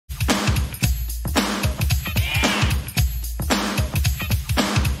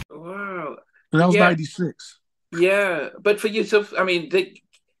So that was Yeah, 96. yeah. But for you, so I mean,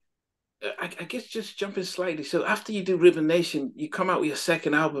 I guess just jumping slightly. So after you do River Nation, you come out with your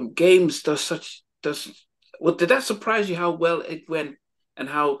second album. Games does well. Did that surprise you how well it went and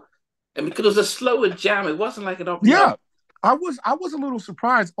how? And because it was a slower jam, it wasn't like an up. Yeah. I was a little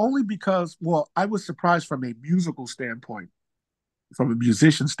surprised only because, well, I was surprised from a musical standpoint, from a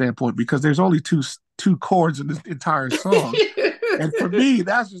musician standpoint, because there's only two chords in this entire song. And for me,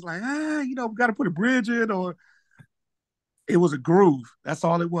 that's just like, we got to put a bridge in, or it was a groove. That's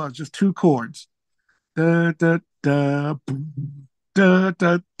all it was, just two chords. Da, da, da, boom, da,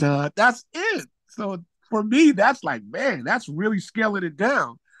 da, da. That's it. So for me, that's like, man, that's really scaling it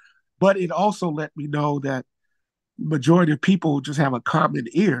down. But it also let me know that majority of people just have a common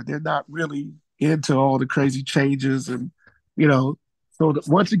ear. They're not really into all the crazy changes, and you know. So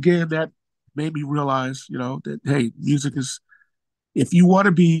once again, that made me realize, that hey, music is, if you want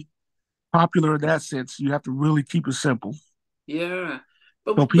to be popular in that sense, you have to really keep it simple Yeah,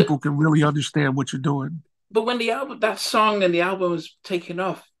 so but people can really understand what you're doing. but when the album, that song and the album was taken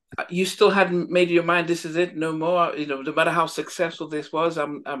off, you still hadn't made your mind. This is it, no more. No matter how successful this was,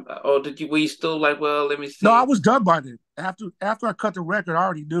 or did you? Were you still like, well, let me No, I see. was done by then. After I cut the record, I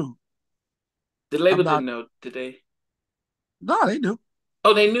already knew The I'm label didn't not. know, did they? No, they knew.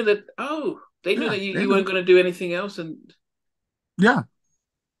 Oh, they knew that. Oh, they knew Yeah, that they you knew. weren't going to do anything else. And Yeah,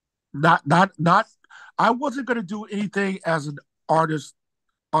 not. I wasn't going to do anything as an artist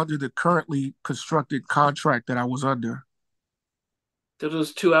under the currently constructed contract that I was under. there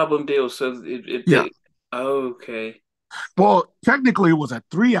was two album deals, so Yeah. okay. Well, technically it was a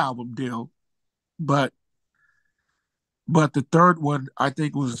 3 album deal, but the third one I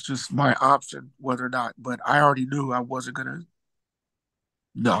think was just my option whether or not. But I already knew I wasn't gonna.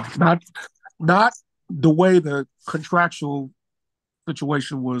 No, not the way the contractual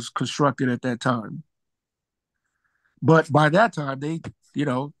situation was constructed at that time. But by that time, you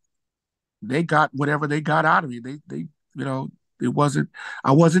know, they got whatever they got out of me. You know, it wasn't.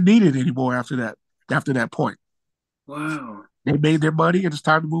 I wasn't needed anymore after that. After that point, Wow. they made their money, and it's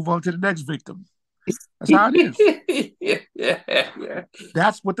time to move on to the next victim. That's how it is. Yeah, yeah,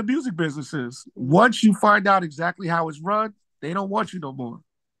 That's what the music business is. Once you find out exactly how it's run, they don't want you no more.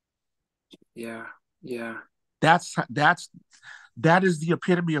 yeah, yeah. That is the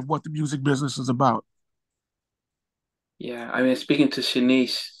epitome of what the music business is about. Yeah, I mean, speaking to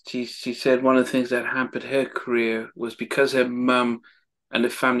Shanice, she said one of the things that hampered her career was because her mum and the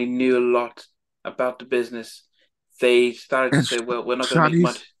family knew a lot about the business. They started to And say, "Well, we're not going to make Shanice,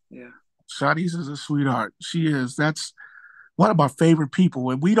 much." Yeah, Shanice is a sweetheart. She is. That's one of my favorite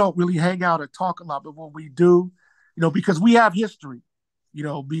people. And we don't really hang out or talk a lot, but when we do, because we have history.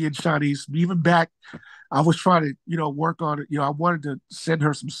 Me and Shanice, even back, I was trying to, work on it. I wanted to send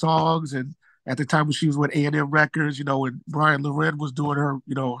her some songs, and at the time when she was with A&M Records, when Brian Loren was doing her,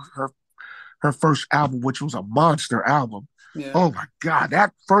 her first album, which was a monster album. yeah, Oh my God,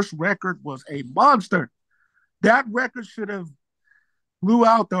 that first record was a monster. That record should have blew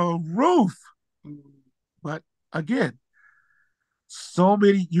out the roof. But again, so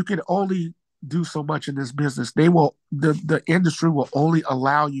many, you can only do so much in this business. The industry will only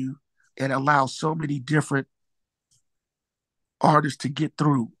allow you and allow so many different artists to get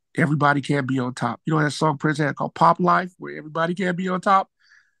through. Everybody can't be on top. You know that song Prince had called Pop Life, where everybody can't be on top?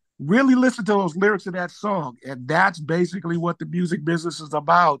 Really listen to those lyrics of that song. And that's basically what the music business is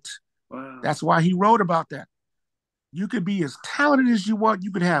about. wow, That's why he wrote about that. You can be as talented as you want.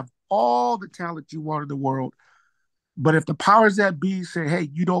 You can have all the talent you want in the world. But if the powers that be say, hey,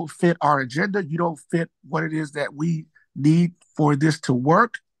 you don't fit our agenda, you don't fit what it is that we need for this to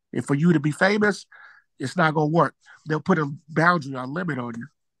work and for you to be famous, it's not going to work. They'll put a boundary, a limit on you.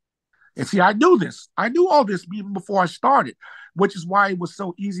 And see, I knew this. I knew all this even before I started, which is why it was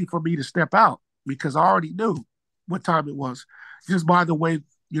so easy for me to step out because I already knew what time it was. Just by the way,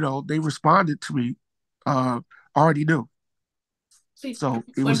 they responded to me, I already knew. see, So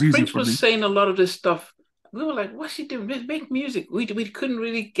it when was easy Prince for was me. saying a lot of this stuff, we were like, "What's he doing? Make music." We couldn't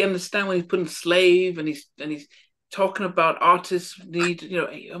really understand when he's putting slave and he's talking about artists need,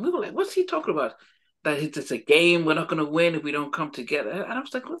 and we were like, "What's he talking about?" That it's a game. We're not going to win if we don't come together. And I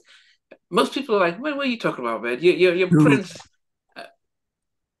was like, what? Most people are like, "Man, what are you talking about, man? You're Dude, Prince." Uh,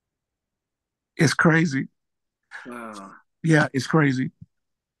 it's crazy. wow. Yeah, it's crazy.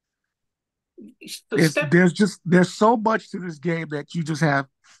 So step. There's so much to this game that you just have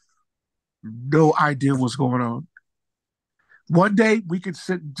no idea what's going on. One day we could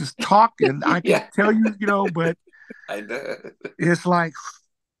sit and just talk and I can Yeah, tell you, but I know. it's like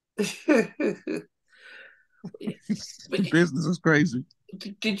But business is crazy.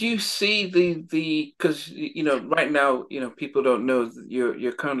 Did you see the because right now people don't know that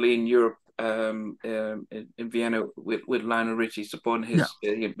you're currently in Europe, in Vienna with Lionel Richie, supporting Yeah.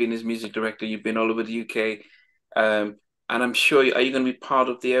 you've been his music director. You've been all over the UK, and I'm sure are you going to be part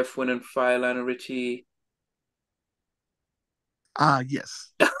of the Earth, Wind and Fire Lionel Richie?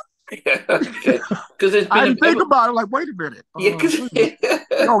 Yes. Okay, because there's I been had to think about it. Like, wait a minute. yeah, Wait a minute.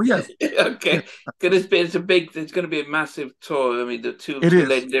 Oh yes. okay, Yeah. because it's going to be a massive tour. I mean, the It two is.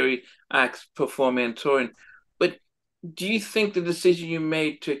 legendary acts performing and touring. But do you think the decision you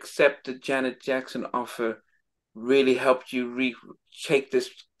made to accept the Janet Jackson offer really helped you take this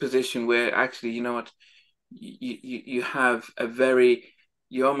position where actually, you know what, you have a very,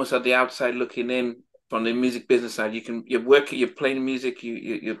 you're almost at the outside looking in from the music business side. You're working, you're playing music,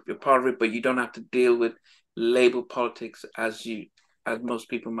 you're part of it, but you don't have to deal with label politics as most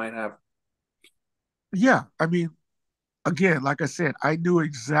people might have. Yeah. I mean, again, like I said, I knew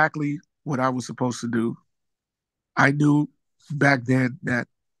exactly what I was supposed to do. I knew back then that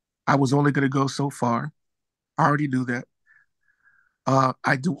I was only going to go so far. I already knew that.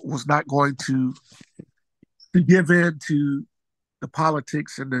 Was not going to give in to the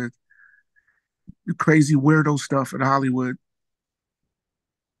politics and the crazy weirdo stuff in Hollywood.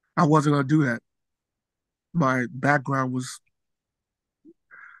 I wasn't going to do that. My background was,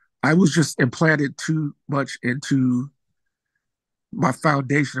 I was just implanted too much into my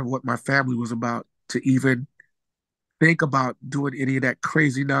foundation of what my family was about to even think about doing any of that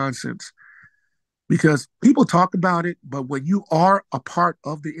crazy nonsense. Because people talk about it, but when you are a part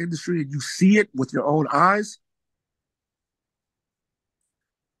of the industry and you see it with your own eyes,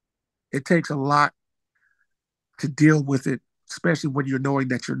 it takes a lot to deal with it, especially when you're knowing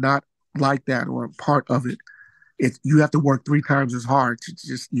that you're not like that or a part of it. You have to work 3 times as hard to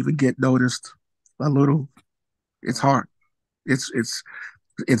just even get noticed a little. It's hard. It's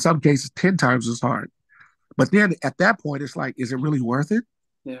in some cases 10 times as hard. But then at that point, it's like, is it really worth it?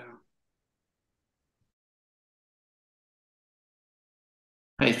 Yeah.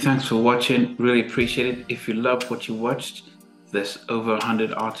 Hey, thanks for watching. Really appreciate it. If you love what you watched, there's over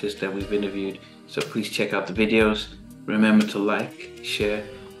 100 artists that we've interviewed. So please check out the videos. Remember to like, share,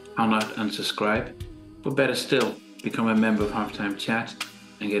 and not unsubscribe. But better still, become a member of Halftime Chat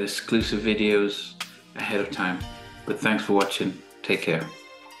and get exclusive videos ahead of time. But thanks for watching. Take care.